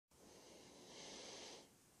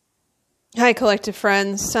Hi, collective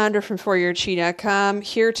friends. Sandra from ForYourChi.com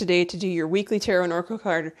here today to do your weekly tarot and oracle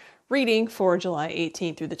card reading for July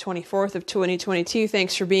 18th through the 24th of 2022.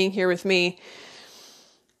 Thanks for being here with me.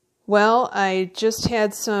 Well, I just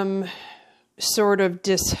had some sort of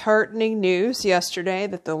disheartening news yesterday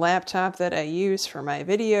that the laptop that I use for my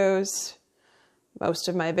videos, most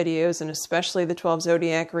of my videos, and especially the 12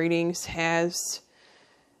 zodiac readings, has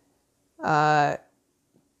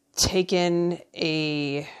taken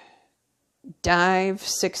a dive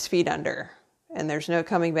 6 feet under, and there's no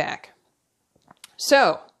coming back.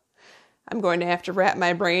 So I'm going to have to wrap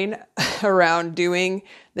my brain around doing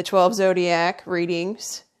the 12 zodiac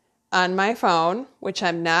readings on my phone, which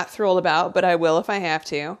I'm not thrilled about, but I will if I have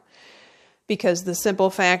to, because the simple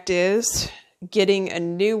fact is getting a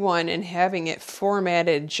new one and having it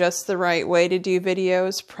formatted just the right way to do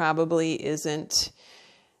videos probably isn't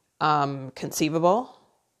conceivable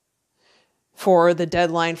for the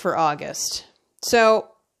deadline for August. So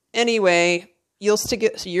anyway, you're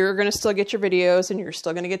going to still get your videos and you're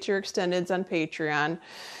still going to get your extendeds on Patreon.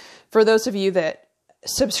 For those of you that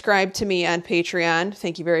subscribe to me on Patreon,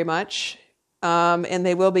 thank you very much. And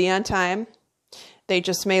they will be on time. They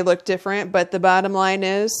just may look different, but the bottom line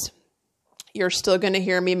is you're still going to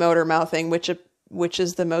hear me motor mouthing, which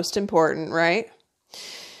is the most important, right?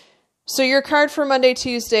 So your card for Monday,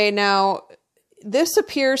 Tuesday. Now, this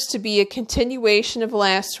appears to be a continuation of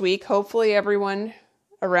last week. Hopefully everyone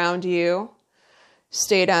around you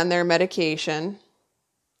stayed on their medication.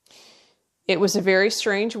 It was a very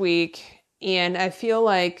strange week, and I feel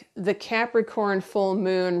like the Capricorn full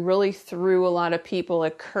moon really threw a lot of people a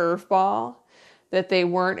curveball that they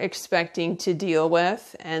weren't expecting to deal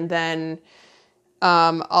with. And then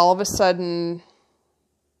all of a sudden,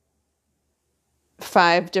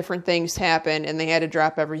 5 different things happened and they had to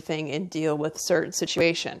drop everything and deal with a certain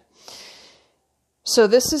situation. So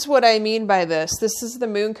this is what I mean by this. This is the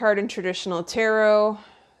moon card in traditional tarot.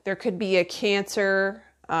 There could be a Cancer,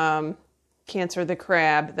 Cancer the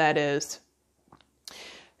crab, that is,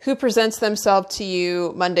 who presents themselves to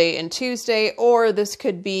you Monday and Tuesday, or this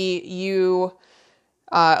could be you,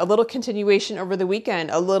 a little continuation over the weekend,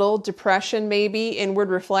 a little depression, maybe inward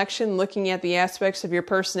reflection, looking at the aspects of your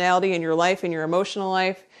personality and your life and your emotional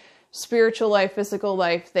life, spiritual life, physical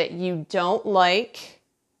life that you don't like,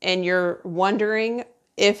 and you're wondering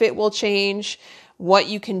if it will change, what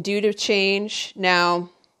you can do to change. Now,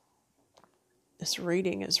 this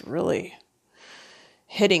reading is really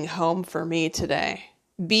hitting home for me today.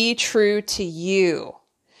 Be true to you.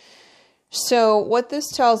 So what this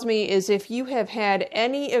tells me is if you have had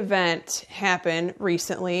any event happen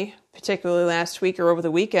recently, particularly last week or over the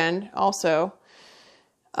weekend also,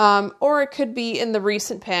 or it could be in the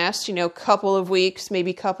recent past, couple of weeks,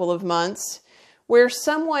 maybe couple of months, where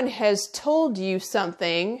someone has told you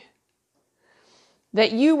something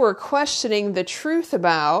that you were questioning the truth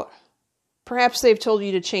about. Perhaps they've told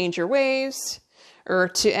you to change your ways or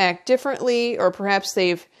to act differently, or perhaps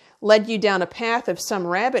they've led you down a path of some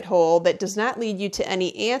rabbit hole that does not lead you to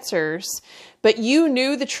any answers, but you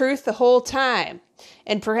knew the truth the whole time.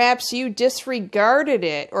 And perhaps you disregarded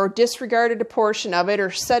it or disregarded a portion of it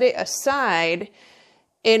or set it aside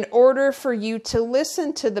in order for you to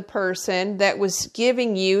listen to the person that was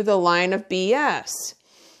giving you the line of BS.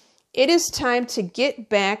 It is time to get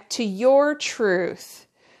back to your truth.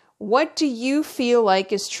 What do you feel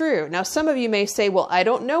like is true? Now, some of you may say, well, I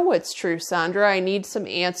don't know what's true, Sandra. I need some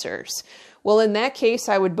answers. Well, in that case,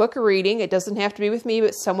 I would book a reading. It doesn't have to be with me,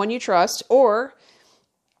 but someone you trust. Or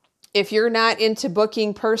if you're not into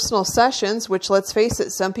booking personal sessions, which let's face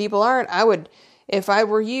it, some people aren't, I would, if I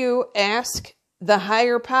were you, ask the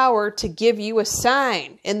higher power to give you a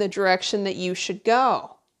sign in the direction that you should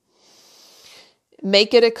go.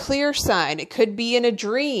 Make it a clear sign. It could be in a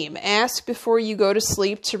dream. Ask before you go to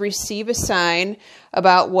sleep to receive a sign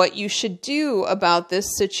about what you should do about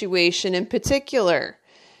this situation in particular.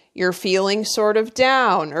 You're feeling sort of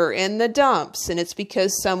down or in the dumps, and it's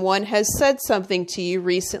because someone has said something to you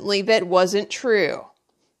recently that wasn't true.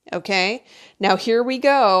 Okay? Now here we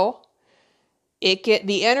go.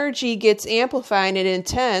 The energy gets amplified and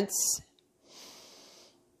intense.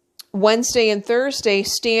 Wednesday and Thursday,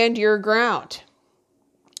 stand your ground.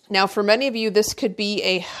 Now, for many of you, this could be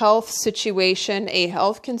a health situation, a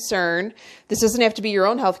health concern. This doesn't have to be your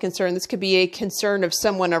own health concern. This could be a concern of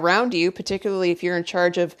someone around you, particularly if you're in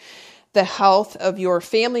charge of the health of your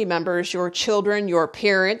family members, your children, your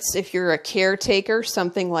parents, if you're a caretaker,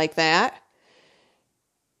 something like that.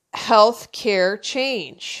 Health care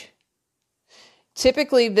change.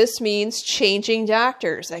 Typically, this means changing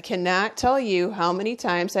doctors. I cannot tell you how many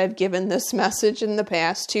times I've given this message in the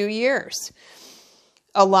past 2 years.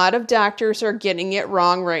 A lot of doctors are getting it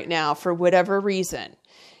wrong right now for whatever reason.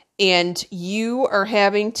 And you are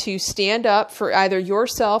having to stand up for either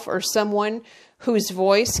yourself or someone whose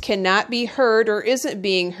voice cannot be heard or isn't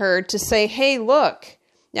being heard to say, hey, look.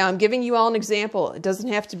 Now, I'm giving you all an example. It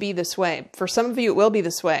doesn't have to be this way. For some of you, it will be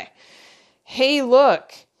this way. Hey,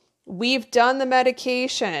 look, we've done the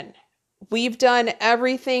medication. We've done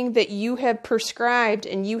everything that you have prescribed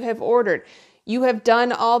and you have ordered. You have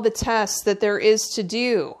done all the tests that there is to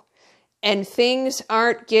do. And things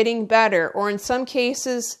aren't getting better, or in some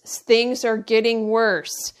cases, things are getting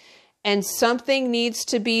worse. And something needs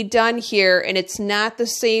to be done here, and it's not the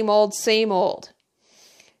same old, same old.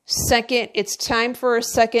 Second, it's time for a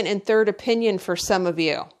second and third opinion for some of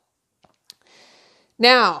you.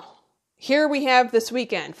 Now, here we have this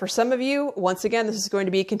weekend. For some of you, once again, this is going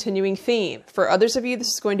to be a continuing theme. For others of you, this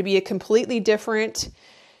is going to be a completely different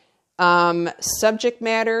subject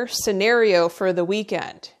matter scenario for the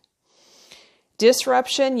weekend.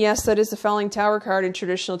 Disruption, yes, that is the Falling Tower card in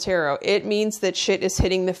traditional tarot. It means that shit is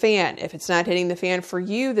hitting the fan. If it's not hitting the fan for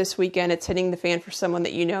you this weekend, it's hitting the fan for someone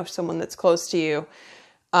that you know, someone that's close to you,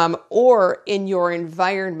 or in your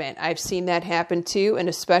environment. I've seen that happen too, and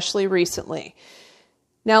especially recently.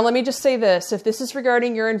 Now, let me just say this. If this is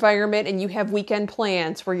regarding your environment and you have weekend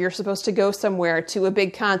plans where you're supposed to go somewhere to a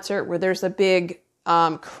big concert where there's a big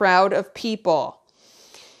crowd of people,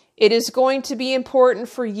 it is going to be important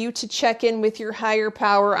for you to check in with your higher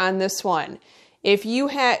power on this one. If you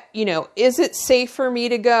had, is it safe for me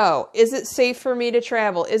to go? Is it safe for me to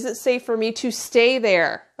travel? Is it safe for me to stay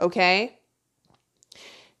there? Okay?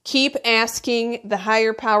 Keep asking the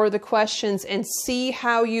higher power the questions and see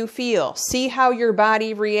how you feel. See how your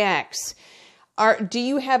body reacts. Do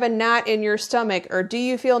you have a knot in your stomach, or do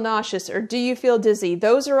you feel nauseous, or do you feel dizzy?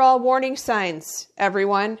 Those are all warning signs,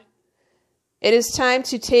 everyone. It is time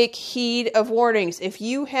to take heed of warnings. If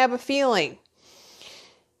you have a feeling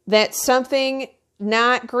that something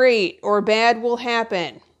not great or bad will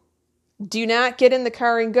happen, do not get in the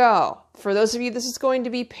car and go. For those of you, this is going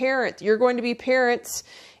to be parents. You're going to be parents,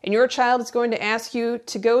 and your child is going to ask you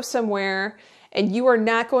to go somewhere, and you are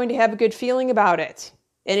not going to have a good feeling about it.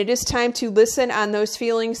 And it is time to listen on those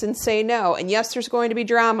feelings and say no. And yes, there's going to be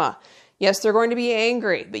drama. Yes, they're going to be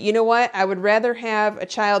angry, but you know what? I would rather have a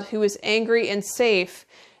child who is angry and safe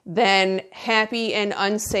than happy and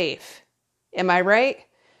unsafe. Am I right?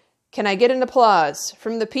 Can I get an applause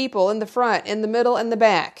from the people in the front, in the middle, and the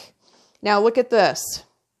back? Now look at this.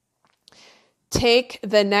 Take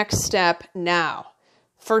the next step now.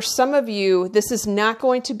 For some of you, this is not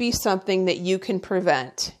going to be something that you can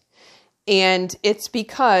prevent. And it's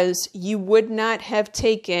because you would not have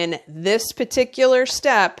taken this particular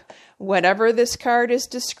step, whatever this card is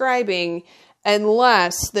describing,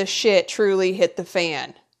 unless the shit truly hit the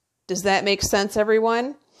fan. Does that make sense,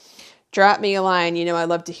 everyone? Drop me a line. I'd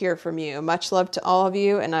love to hear from you. Much love to all of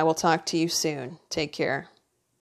you, and I will talk to you soon. Take care.